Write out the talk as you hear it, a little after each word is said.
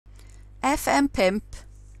FM5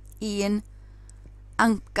 1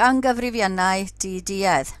 Amcangyfrifynnau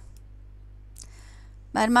diduedd.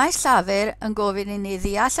 Mae'r maes llafur yn gofyn i ni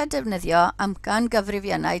ddeall a defnyddio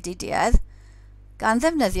amcangyfrifynnau diduedd gan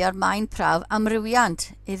ddefnyddio'r maen prawf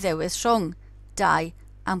amrywiant i ddewis rhwng dau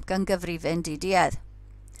amcangyfrifyn diduedd.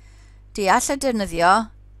 Deall a defnyddio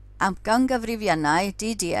amcangyfrifynnau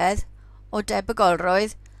diduedd o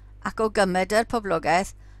debygolrwydd ac o gymryd yr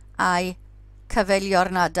poblogaeth a'i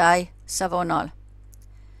cyfeiliornadau safonol.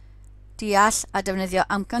 Deall a defnyddio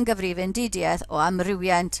amcangyfrifyn diduedd o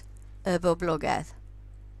amrywiant y boblogaeth.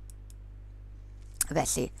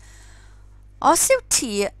 Felly, os yw T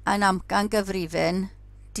yn amcangyfrifyn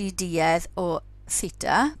diduedd o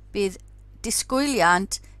theta, bydd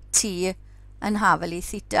disgwyliant T yn hafel i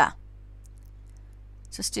theta.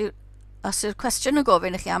 So, os yw'r cwestiwn yn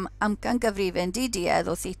gofyn i chi am amcangyfrifyn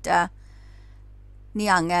diduedd o theta, ni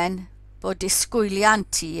angen bod disgwyliant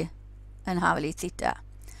T yn hafel i theta.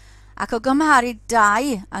 Ac o gymharu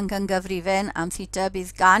dau amcangyfrifyn am theta,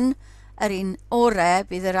 bydd gan yr un orau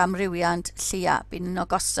bydd yr amrywiant llia, bydd yn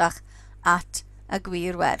ogosach at y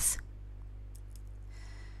gwir werth.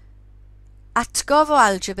 Atgof o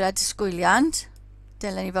algebra disgwyliant,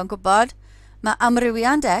 dylen ni fod yn gwybod, mae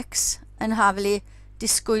amrywiant x yn hafel i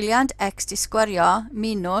disgwyliant x di sgwario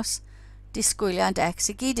minus disgwyliant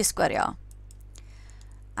x i gyd di sgwario.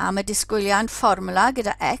 A mae disgwyliant fformula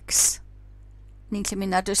gyda x, ni'n gallu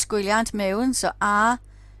mynd â'r disgwyliant mewn, so a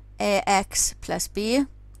x plus b.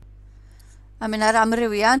 A mynd â'r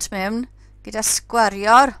amrywiant mewn gyda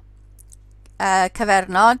sgwario'r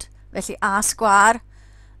cyfernod, felly a sgwar,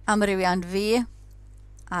 amrywiant v,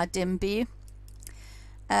 a dim b.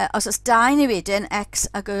 Os oes dau ni wedyn, x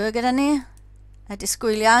ag y gyda ni, y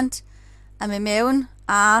disgwyliant, a mynd mewn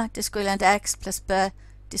a disgwyliant x plus b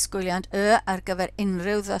disgwyliant y ar gyfer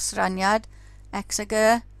unrhyw ddosraniad x ag y.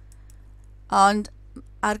 Ond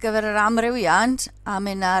ar gyfer yr amrywiant, a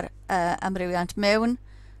mynd ar amrywiant mewn,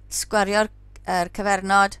 sgwario'r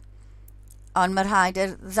cyfernod, ond mae rhaid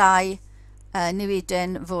i'r ddau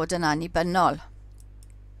newidyn fod yn annibynnol.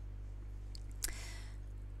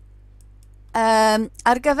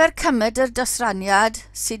 Ar gyfer cymryd yr dosraniad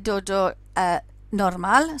sy'n dod o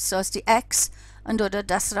normal, so os di x yn dod o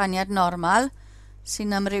dosraniad normal,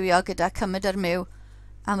 sy'n amrywio gyda cymryd yr mew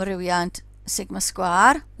amrywiant sigma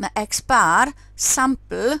sgwar, mae x bar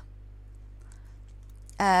sampl,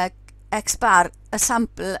 x bar y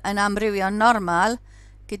sampl yn amrywion normal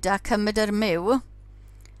gyda cymryd yr mew,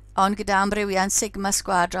 ond gyda amrywiant sigma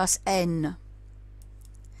sgwar dros n.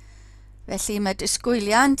 Felly mae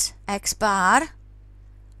disgwyliant x bar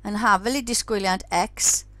yn hafel i disgwyliant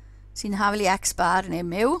x sy'n hafel i x bar neu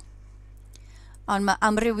mew, ond mae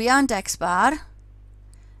amrywiant x bar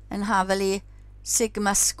yn hafel i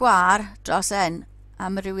sigma sgwar dros n,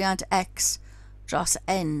 amrywiant x dros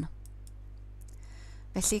n.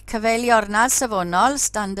 Felly cyfeiliornad safonol,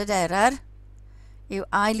 standard error, yw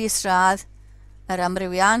ail isradd yr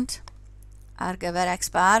amrywiant ar gyfer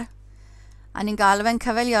x bar, a ni'n galw fe'n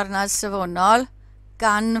cyfeiliornad safonol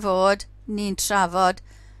gan fod ni'n trafod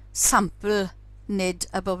sampl nid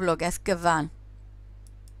y boblogaeth gyfan.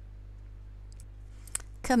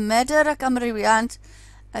 Cymedr ac amrywiant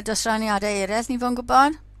y dosraniadau eraill ni fod yn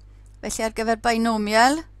gwybod. Felly ar gyfer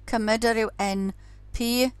binomial, cymedr yw np,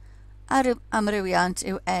 a'r amrywiant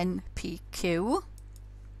yw npq.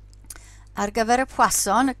 Ar gyfer y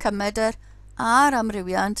Poisson, y cymedr a'r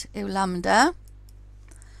amrywiant yw lambda.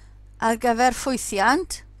 Ar gyfer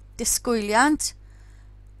ffwythiant, disgwyliant,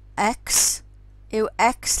 x yw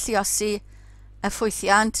x lluosi y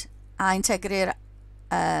ffwythiant a integru'r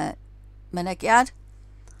mynegiad.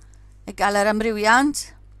 I gael yr amrywiant,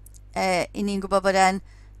 i ni'n gwybod bod e'n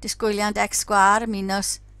disgwyliant x sgwar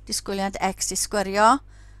minus disgwyliant x di sgwario,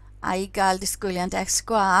 a i gael disgwyliant x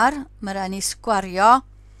sgwar, mae rhaid ni sgwario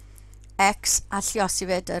x a lluosi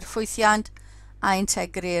fyd yr ffwythiant a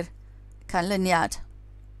integru'r canlyniad.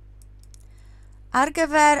 Ar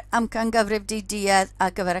gyfer amcangyfrif diduedd a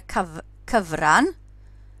gyfer y cyfran,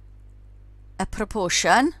 y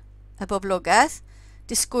proportion, y boblogaeth,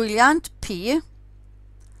 disgwyliant p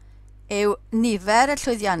yw nifer y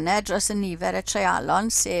llwyddiannau dros y nifer y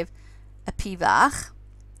treialon, sef y p fach,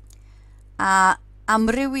 a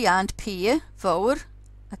amrywiant p fawr,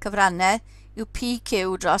 y cyfrannau, yw pq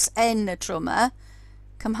dros n y tro yma.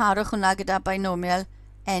 Cymharwch hwnna gyda binomial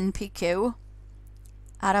npq,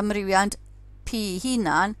 a'r amrywiant p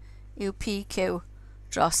hunan yw pq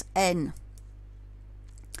dros n.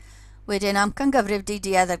 Wedyn amcangyfrif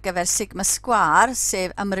diduedd ar gyfer sigma sgwar,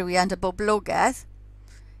 sef amrywiant y boblogaeth,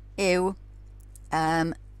 yw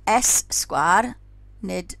s sgwar,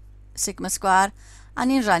 nid sigma sgwar, a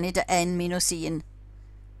ni'n rannu dy n minus 1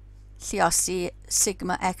 lluosi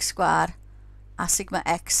sigma x sgwar a sigma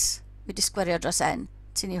x wedi sgwario dros n.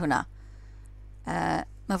 Ti'n ni hwnna.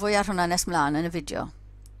 Mae fwy ar hwnna nes mlaen yn y fideo.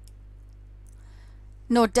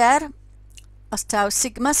 Noder, os taw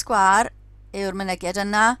sigma sgwar yw'r mynegiad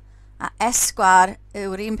yna a s sgwar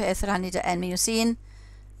yw'r un peth rannu dy n minus 1,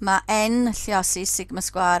 mae n lluosi sigma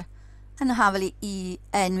sgwar yn hafel i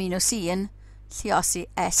n minus 1 lluosi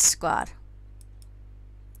s sgwar.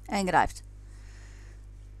 Enghraifft.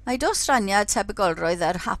 Mae dosraniad tebygolrwydd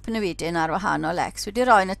yr hap yn y wedyn ar wahanol x wedi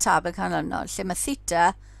rhoi yn y tabl canlynol lle mae theta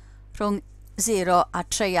rhwng 0 a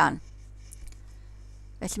treian.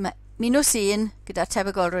 Felly mae minus 1 gyda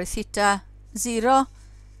tebygolrwydd theta, 0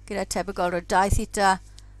 gyda tebygolrwydd 2 theta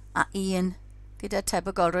a 1 gyda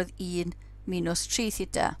tebygolrwydd 1 minus 3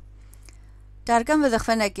 theta. Darganfyddwch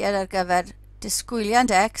fynegiad ar gyfer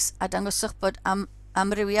disgwyliant x a dangoswch bod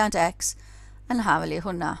amrywiant x yn hafel i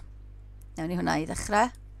hwnna. Newn ni hwnna i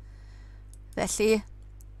ddechrau. Felly,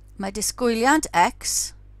 mae disgwyliant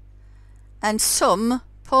x yn swm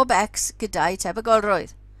pob x gyda'i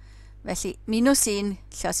tebygolrwydd. Felly, minus 1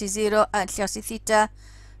 lluosi 0 lluosi theta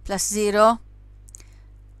plus 0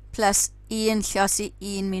 plus 1 lluosi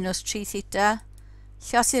 1 minus 3 theta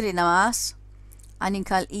lluosi'r un mas a ni'n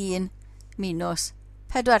cael 1 minus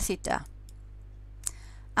 4 theta.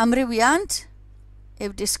 Amrywiant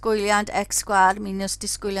yw disgwyliant x sgwar minus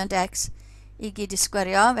disgwyliant x i gyd i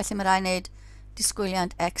sgwario, felly mae rhaid wneud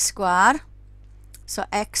disgwyliant x sgwar. So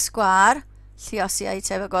x sgwar lluosi ei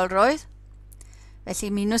tebygolrwydd. Felly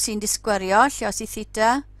minus 1 disgwario lluosi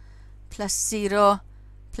theta plus 0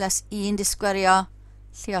 plus 1 disgwario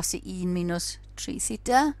lluosi 1 minus 3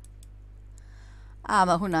 theta. A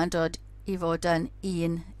mae hwnna'n dod i fod yn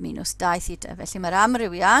 1 minus 2 theta. Felly mae'r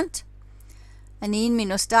amrywiant yn 1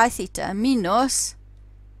 minus 2 theta minus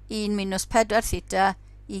 1 minus 4 theta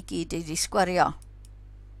i gyd i ddisgwario.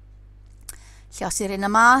 Lluosi'r un y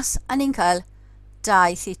mas a ni'n cael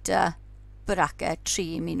 2 theta bracet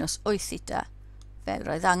 3 minus 8 theta fel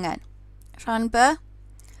roedd angen. Rhan B.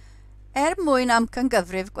 Mwyn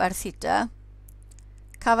amcangyfrif gwerth theta,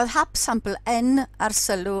 cafodd hap sampl n ar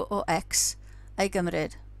sylw o x ei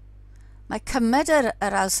gymryd. Mae cymed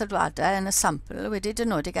yr alsylwadau yn y sampl wedi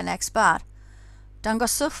dynodi gan x bar.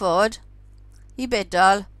 Dangoswch fod i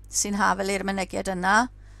bedol sy'n hafel i'r mynegiad yna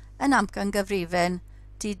yn amcangyfrifyn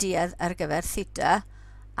diduedd ar gyfer theta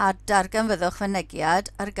a darganfyddwch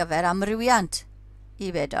fynegiad ar gyfer amrywiant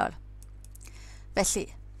i bedol. Felly,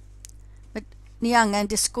 ni angen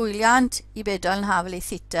disgwyliant i bedol yn hafel i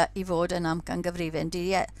theta i fod yn amcangyfrifyn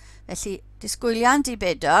diduedd. Felly, disgwyliant i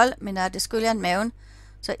bedol, mynd ar disgwyliant mewn,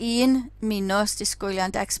 so 1 minus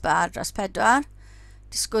disgwyliant x bar dros 4,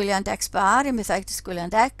 disgwyliant x bar yn bethau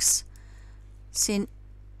disgwyliant x, sy'n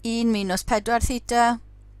 1 minus 4 theta,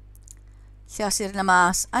 lluosir yna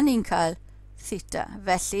mas, a ni'n cael theta.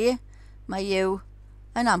 Felly, mae yw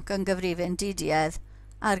yn amcangyfrifyn diduedd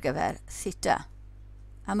ar gyfer theta.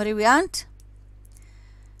 Amrywiant.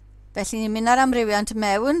 Felly, ni'n mynd ar amrywiant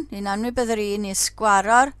mewn, ni'n anwybyddu'r 1 i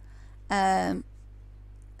sgwaro'r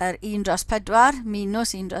yr 1 dros 4,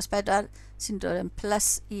 minus 1 dros 4, sy'n dod yn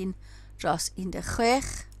plus 1 dros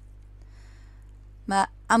 16. Mae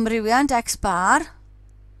amrywiant x bar,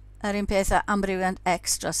 yr un peth â amrywiant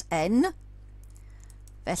x dros n.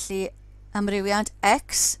 Felly, amrywiant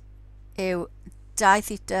x yw 2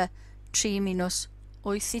 theta 3 minus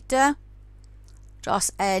 8 theta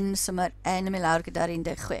dros n, so mae'r n yn mynd lawr gyda'r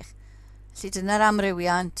 16. Felly, dyna'r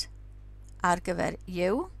amrywiant ar gyfer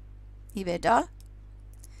yw i bedol.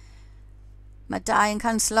 Mae 2 yn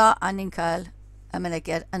canslo a ni'n cael y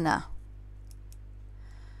mynegiad yna.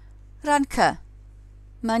 Rhan C.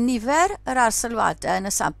 Mae nifer yr arsylwadau yn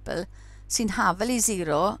y sampl sy'n hafel i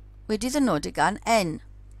 0 wedi ddynodi gan n.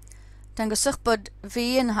 Dangoswch bod fi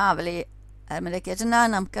yn hafel i mynegiad yna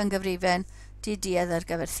yn amcangyfrifyn diduedd ar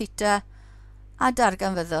gyfer theta a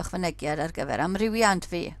darganfyddwch fynegiad ar gyfer amrywiant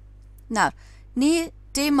fi. Nawr, ni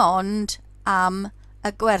dim ond am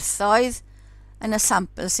y gwerthoedd yn y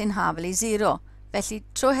sampl sy'n hafel i 0. Felly,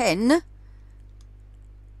 tro hyn,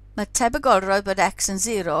 mae tebygolrwydd bod x yn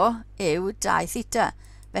 0 yw 2 theta.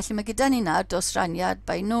 Felly, mae gyda ni nawr dosraniad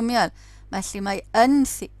binomial. Felly, mae yn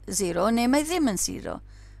 0 neu mae ddim yn 0.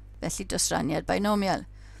 Felly, dosraniad binomial.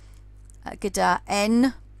 Gyda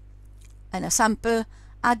n yn y sampl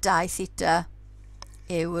a 2 theta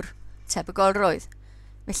yw'r tebygolrwydd.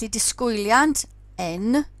 Felly, disgwyliant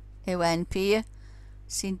n yw np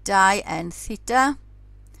sy'n 2n theta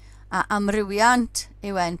a amrywiant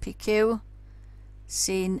yw npq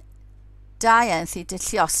sy'n 2n theta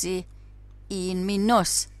lluosi 1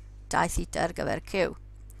 minus 2 theta ar gyfer q.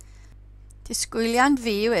 Disgwyliant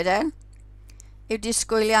fi wedyn yw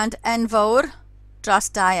disgwyliant n fawr dros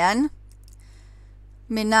 2n.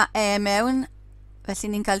 Mynna e mewn, felly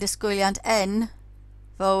ni'n cael disgwyliant n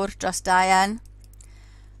fawr dros 2n.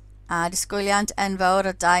 A disgwyliant n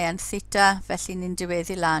fawr o 2n theta, felly ni'n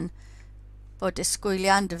diweddu lan bod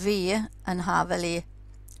disgwyliant fi yn hafel i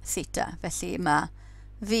theta. Felly mae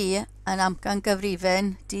fi yn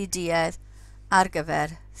amcangyfrifyn diduedd ar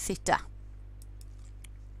gyfer theta.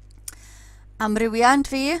 Amrywiant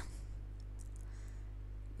fi,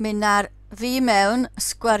 mynd ar fi mewn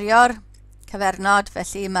sgwario'r cyfernod,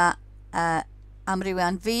 felly mae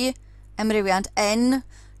amrywiant fi, amrywiant n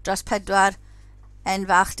dros 4 n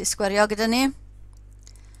fach di sgwario gyda ni.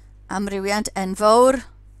 Amrywiant n fawr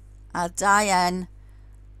a 2n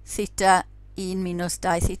theta 1 minus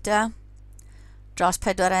 2 theta dros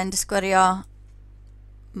 4n di sgwario.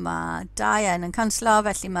 Mae 2n yn canslo,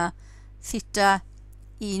 felly mae theta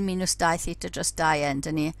 1 minus 2 theta dros 2n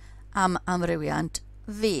dyn ni am amrywiant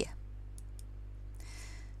fi.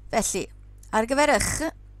 Felly, ar gyfer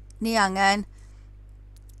ni angen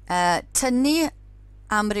tynnu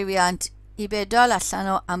amrywiant i bedol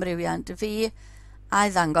allan o amrywiant fi a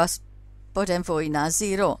ddangos bod e'n fwy na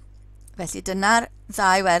 0. Felly dyna'r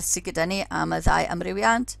ddau werth sydd gyda ni am y ddau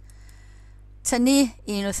amrywiant. Tynnu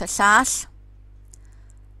un wrth y llall.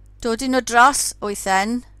 Dod nhw dros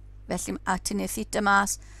 8n, felly a tynnu theta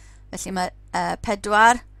mas. Felly mae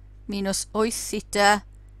 4 minus 8 theta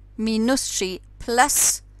minus 3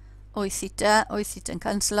 plus 8 theta. 8 theta yn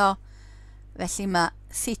canslo. Felly mae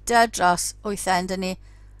theta dros 8n dyn ni.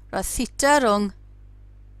 Roedd theta rhwng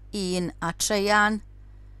 1 a 3.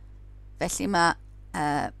 Felly mae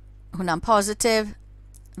hwnna'n positif.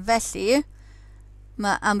 Felly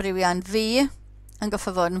mae amrywiant fi yn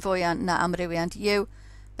goffo fod yn fwy na amrywiant u.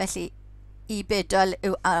 Felly i bedol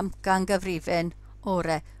yw amcangyfrifyn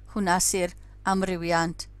orau. Hwna sy'r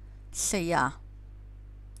amrywiant lleia.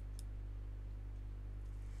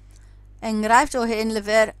 Enghraifft o hyn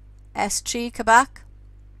lyfr S3 cybac.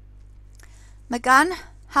 Mae gan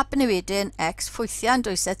hap newidyn x ffwythiant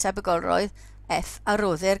dwysedd tebygolrwydd f a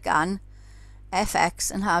roddir gan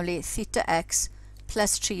fx yn hawlu theta x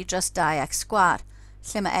plus 3 dros 2x sgwar,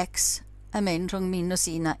 lle mae x yn mynd rhwng minus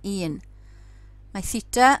 1 a 1. Mae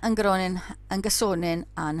theta yn gysonyn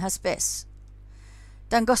anhysbys.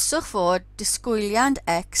 Dangoswch fod disgwyliant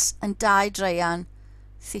x yn 2 dreian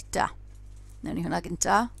theta. Newn ni hwnna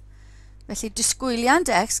gynta. Felly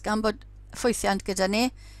disgwyliant x gan bod ffwythiant gyda ni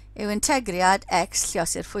yw integriad x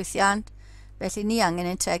lliosur ffwythiant. Felly ni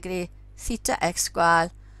angen integri theta x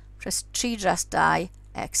sgwal plus 3 dros 2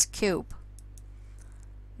 x cube.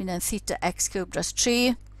 Mynd yn theta x cube dros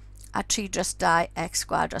 3 a 3 dros 2 x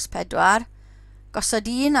sgwal dros 4. Gosod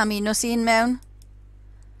 1 a minus 1 mewn.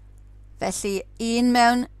 Felly 1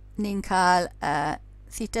 mewn, ni'n cael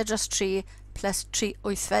theta dros 3 plus 3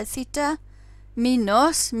 wythfed theta.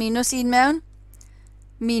 Minus 1 mewn.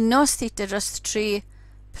 Minus theta dros 3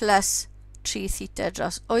 plus 3 theta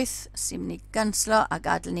dros 8 sy'n mynd i ganslo a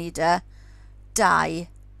gadael ni 2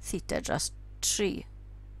 theta dros 3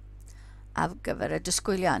 ar gyfer y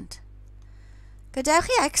disgwyliant.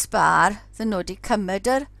 Gadewch chi x bar ddynodi cymryd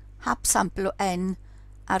yr hap sampl o n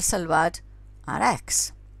ar sylwad ar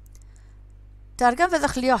x. Dargan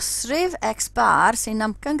fyddwch liosrif x bar sy'n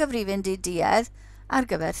amcangyfrifyn diduedd ar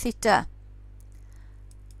gyfer theta.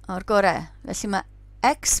 O'r gorau, felly mae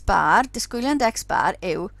x bar, disgwyliant x bar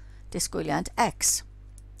yw disgwyliant x.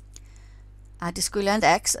 A disgwyliant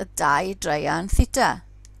x y 2 dreian theta.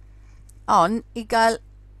 Ond i gael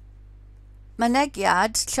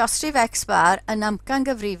mynegiad llosrif x bar yn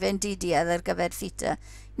amcangyfrifyn diduedd ar gyfer theta,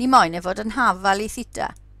 ni moyn e fod yn hafal i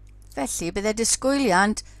theta. Felly bydde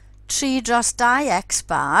disgwyliant 3 dros 2 x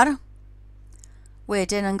bar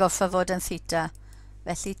wedyn yn goffa fod yn theta.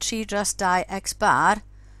 Felly 3 dros 2 x bar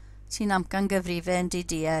sy'n amcangyfrifyn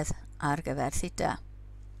diduedd ar gyfer theta.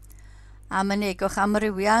 A mynegwch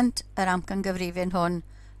amrywiant yr amcangyfrifyn hwn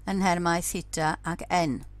yn nhermau theta ac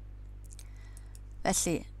n.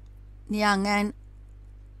 Felly, ni angen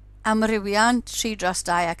amrywiant 3 dros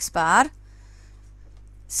 2 x bar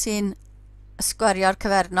sy'n ysgwario'r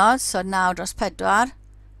cyfernod, so 9 dros 4,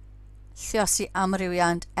 lliosi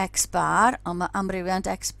amrywiant x bar, ond mae amrywiant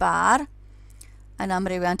x bar yn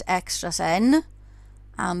amrywiant x dros n,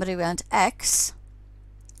 amrywiant x.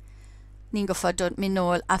 Ni'n goffod mynd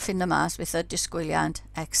nôl a ffindo mas beth o disgwyliant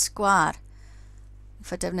x sgwar.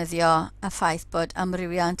 Goffod defnyddio y ffaith bod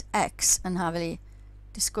amrywiant x yn hafel i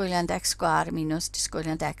disgwyliant x sgwar minus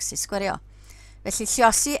disgwyliant x i sgwario. Felly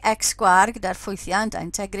lliosi x sgwar gyda'r ffwythiant a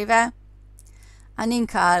integri fe. A ni'n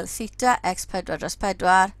cael theta x 4 dros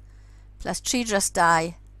 4 plus 3 dros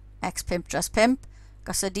 2 x5 dros 5,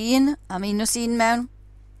 gosod 1 a minus 1 mewn,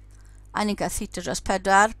 a ni'n cael theta dros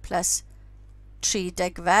 4 plus 3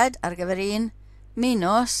 degfed ar gyfer 1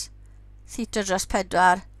 minus theta dros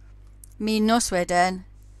 4 minus wedyn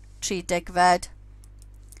 3 degfed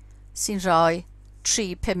sy'n rhoi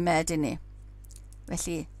 3 pumed i ni.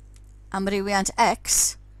 Felly, amrywiant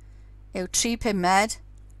x yw 3 pumed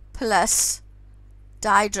plus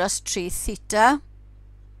 2 dros 3 theta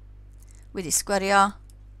wedi sgwario.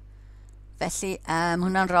 Felly,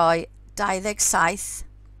 hwnna'n rhoi 27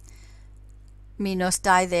 minus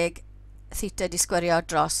 20 theta di sgwario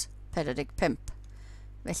dros 45.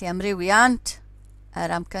 Felly, amrywiant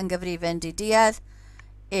yr amcangyfrifyn diduedd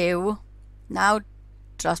yw 9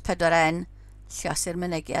 dros 4n lluosur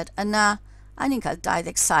mynegiad yna, a ni'n cael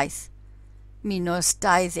 27 minus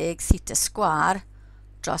 20 theta sgwar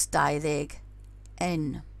dros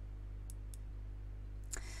 20n.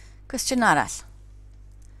 Cwestiwn arall.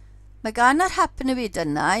 Mae gan yr hap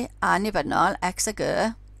newidynnau annibynnol x a g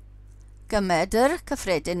gymedr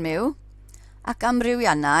cyffredin miw ac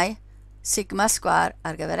amrywiannau sigma sgwar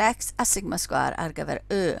ar gyfer x a sigma sgwar ar gyfer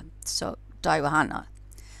y. So, dau wahanol.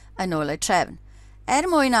 Yn ôl y trefn.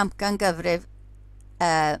 Mwyn amcangyfrif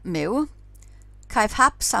miw, caiff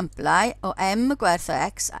hap samplau o m gwerth o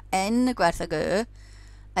x a n gwerth o g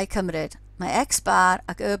eu cymryd. Mae x bar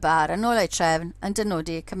ac y bar yn ôl eu trefn yn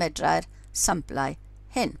dynodi cymedrau'r samplau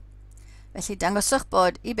hyn. Felly dangoswch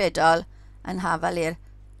bod i bedol yn hafal i'r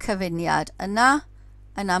cyfuniad yna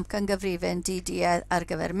yn amcangyfrifyn diduedd ar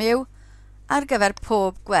gyfer miw ar gyfer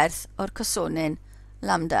pob gwerth o'r cosonyn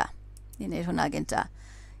lambda. Ni'n neud hwnna gynta.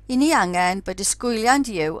 I ni angen bod disgwyliant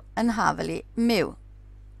yw yn hafal i miw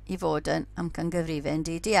i fod yn amcangyfrifyn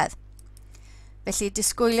diduedd. Felly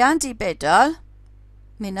disgwyliant i bedol,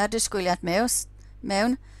 mynd ar disgwyliant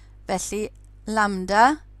mewn, felly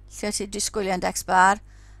lambda, lluosi disgwyliant x bar,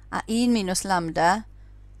 a 1 minus lambda,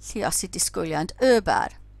 lluosi disgwyliant y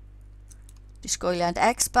bar. Disgwyliant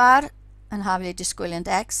x bar yn hafal i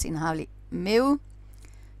disgwyliant x sy'n hafal i miw.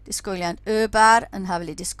 Disgwyliant y bar yn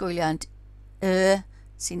hafal i disgwyliant y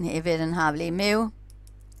sy'n hefyd yn hafal i miw.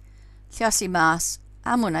 Lluosi mas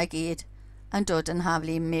am hwnna i gyd yn dod yn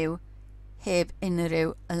hafal i miw heb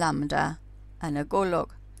unrhyw lambda yn y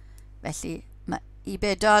golwg. Felly mae i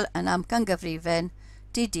bedol yn amcangyfrifyn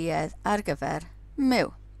diduedd ar gyfer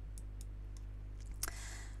miw.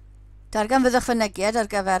 Darganfyddwch fynegiad ar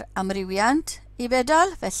gyfer amrywiant i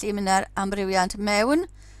bedol, felly mynd ar amrywiant mewn,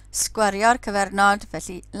 sgwario'r cyfernod,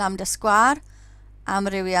 felly lambda sgwar,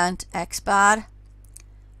 amrywiant x bar,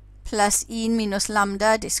 plus 1 minus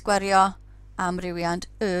lambda di sgwario amrywiant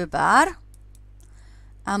y bar.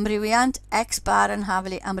 Amrywiant x bar yn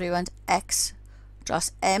hafal i amrywiant x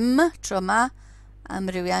dros m tro yma.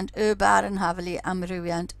 Amrywiant y bar yn hafal i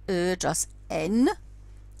amrywiant y dros n.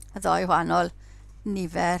 Y ddoi wahanol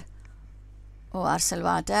nifer o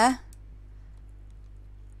arsylwadau.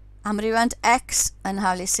 Amrywiant x yn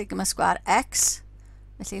hafal i sigma sgwar x.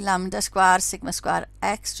 Felly lambda sgwar sigma sgwar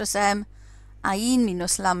x dros m. A 1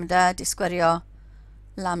 minus lambda di sgwario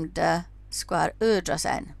lambda sgwar y dros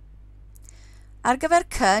n. Ar gyfer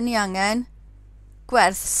c, ni angen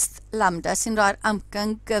gwerth lambda sy'n rhoi'r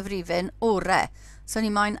amcangyfrifyn ore. So ni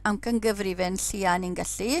moyn amcangyfrifyn llia ni'n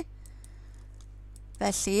gallu.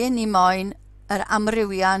 Felly ni moyn yr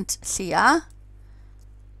amrywiant llia.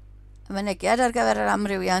 Y mynegiad ar gyfer yr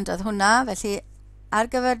amrywiant oedd hwnna. Felly ar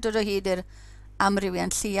gyfer dod o hyd i'r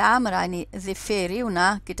amrywiant llia, mae rhaid ni ddifferi hwnna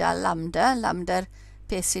gyda lambda. Lambda'r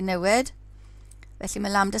peth sy'n newid. Felly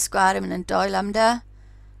mae lambda sgwar yn mynd yn 2 lambda.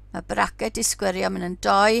 Mae bracet i sgwario mynd yn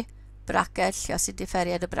 2 bracet, lluosi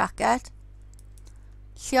differiad y bracet.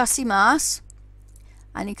 Lluosi mas.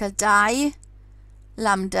 A ni'n cael 2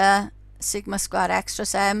 lambda sigma sgwar x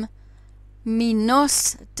dros m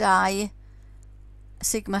minus 2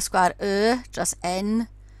 sigma sgwar y dros n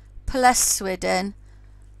plus wedyn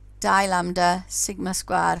 2 lambda sigma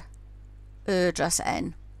sgwar y dros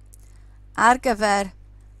n. Ar gyfer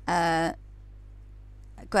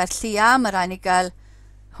gwerth llia, mae rhaid ni gael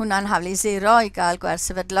hwnna'n hafal i 0 i gael gwerth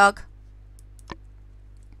sefydlog.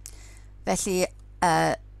 Felly,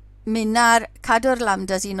 mynd ar cadw'r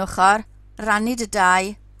lambdas un ochr, rannu dy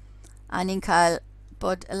 2, a ni'n cael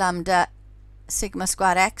bod lambda sigma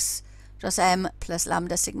sgwar x dros m plus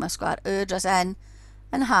lambda sigma sgwar y dros n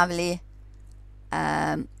yn hafal i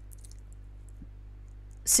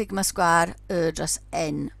sigma sgwar y dros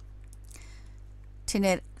n.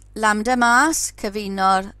 Tynnu'r lambda mas,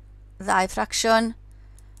 cyfuno'r ddau ffracsiwn,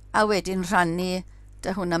 a wedyn rhannu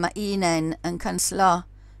dy hwnna mae 1n yn canslo.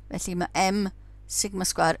 Felly mae m sigma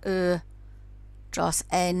sgwar y dros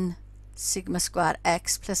n sigma sgwar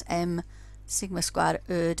x plus m sigma sgwar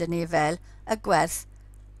y dyn ni fel y gwerth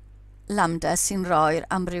lambda sy'n rhoi'r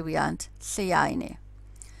amrywiant lleiau ni.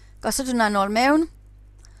 Gosod hwnna nôl mewn.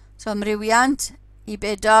 So amrywiant I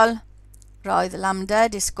bedol roedd lambda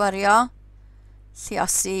di sgwario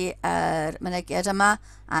lluosi yr mynegiad yma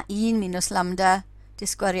a 1 minus lambda di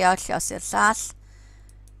sgwario lluosi'r llall.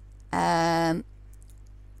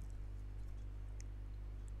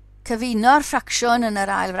 Cyfuno'r ffracsiwn yn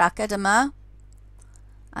yr ail fraced yma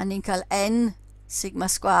a ni'n cael n sigma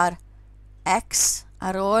sgwar x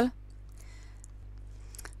ar ôl.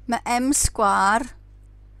 Mae m sgwar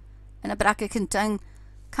yn y braced cyntaf yn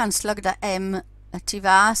canslo gyda m y tu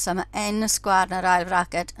fas a mae n sgwar yn yr ail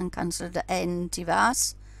fraced yn canslo gyda n tu fas.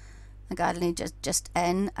 Yn gadael ni just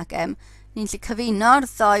n ac m. Ni'n gallu cyfuno'r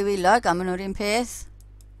ddoi wilog am nhw'r un peth.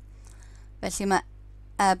 Felly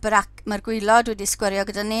mae'r gwylod wedi sgwario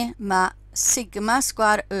gyda ni. Mae sigma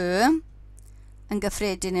sgwar y yn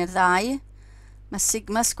gyffredin i'r ddau. Mae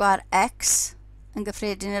sigma sgwar x yn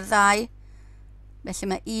gyffredin i'r ddau. Felly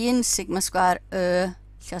mae 1 sigma sgwar y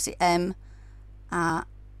lluosi m a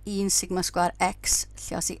 1 sigma sgwar x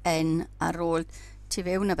lluosi n ar ôl tu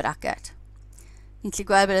fewn y bracet. Ni'n gallu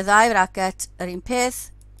gweld bod y ddau bracet yr un peth.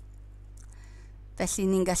 Felly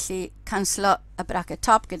ni'n gallu canslo y bracet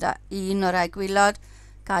top gyda 1 o'r ei gwylod.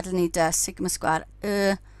 Gadael ni dy sigma sgwar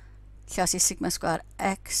y lluosi sigma sgwar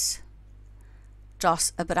x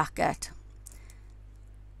dros y bracet.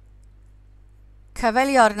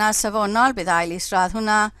 Cyfeiliorna safonol bydd ail isradd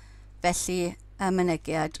hwnna, felly y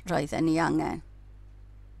mynegiad roedden ni angen.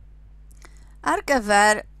 Ar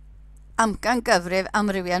gyfer amcangyfrif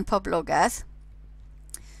amrywian poblogaeth,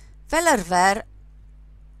 fel arfer,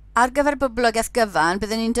 ar gyfer poblogaeth gyfan,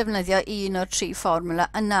 byddwn ni'n defnyddio un o'r 3 fformula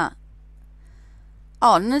yna.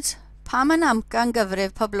 Ond, pam yn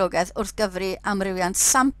amcangyfrif poblogaeth wrth gyfri amrywiant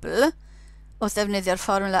sampl wrth ddefnyddio'r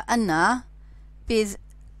fformula yna, bydd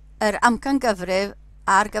yr amcangyfrif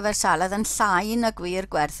ar gyfer salad yn llai na gwir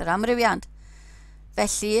gwerth yr amrywiant.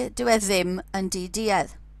 Felly, dyw e ddim yn diduedd.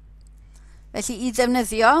 Felly, I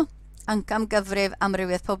ddefnyddio amcangyfrif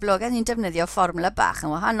amrywiaeth poblogaidd, ni'n defnyddio fformula bach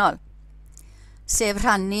yn wahanol. Sef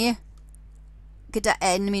rhannu gyda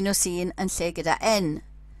n minus 1 yn lle gyda n.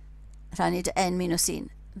 Rhannu dy n minus 1.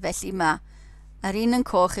 Felly mae yr un yn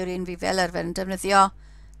coch yw'r un fi fel arfer yn defnyddio.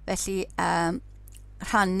 Felly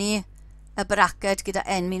rhannu y braced gyda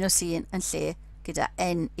n minus 1 yn lle gyda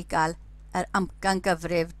n I gael yr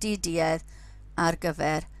amcangyfrif diduedd ar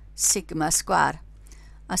gyfer sigma sgwar.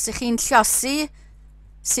 Os ydych chi'n lluosi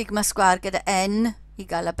sigma sgwar gyda n I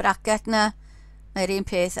gael y braced na, mae'r un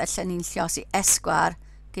peth allan ni'n lluosi s sgwar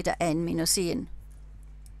gyda n minus 1.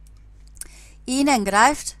 Un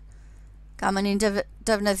enghraifft, gan ma'n ni'n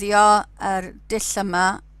defnyddio yr dull yma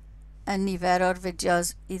yn nifer o'r fideos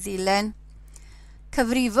I ddilyn.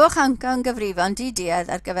 Cyfrifwch amcangyfrifon diduedd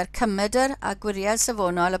ar gyfer cymedr a gwiriad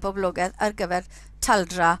safonol y boblogaeth ar gyfer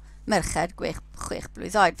taldra merched 6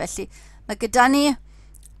 blwydd oed. Felly mae gyda ni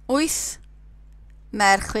 8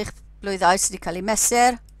 merch 6 blwydd oed sydd wedi cael ei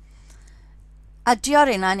mesur.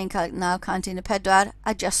 Adio'r yna ni'n cael 914,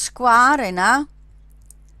 adio sgwar yna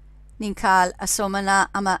ni'n cael y som yna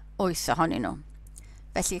am y 8 ohonyn nhw.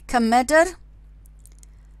 Felly cymedr,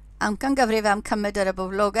 amcangyfrif am cymedr y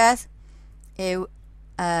boblogaeth yw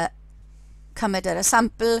cymedr y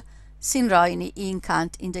sampl sy'n rhoi ni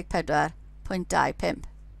 114.25.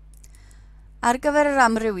 Ar gyfer yr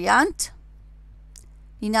amrywiant,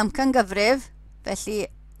 ni'n amcangyfrif, felly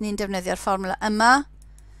ni'n defnyddio'r fformula yma.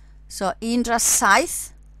 So 1 dros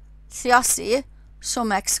 7 lluosi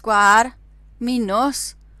som x sgwar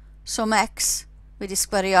minus som x wedi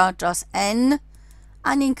sgwario dros n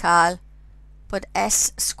a ni'n cael bod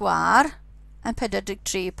s sgwar yn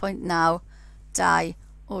 43.928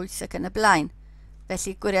 ac yn y blaen.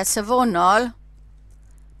 Felly gwiriad safonol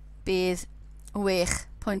bydd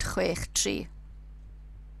 6.63.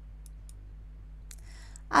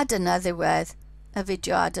 A dyna ddiwedd y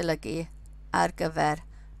fideo adolygu ar gyfer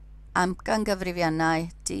amcangyfrifynnau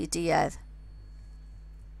diduedd.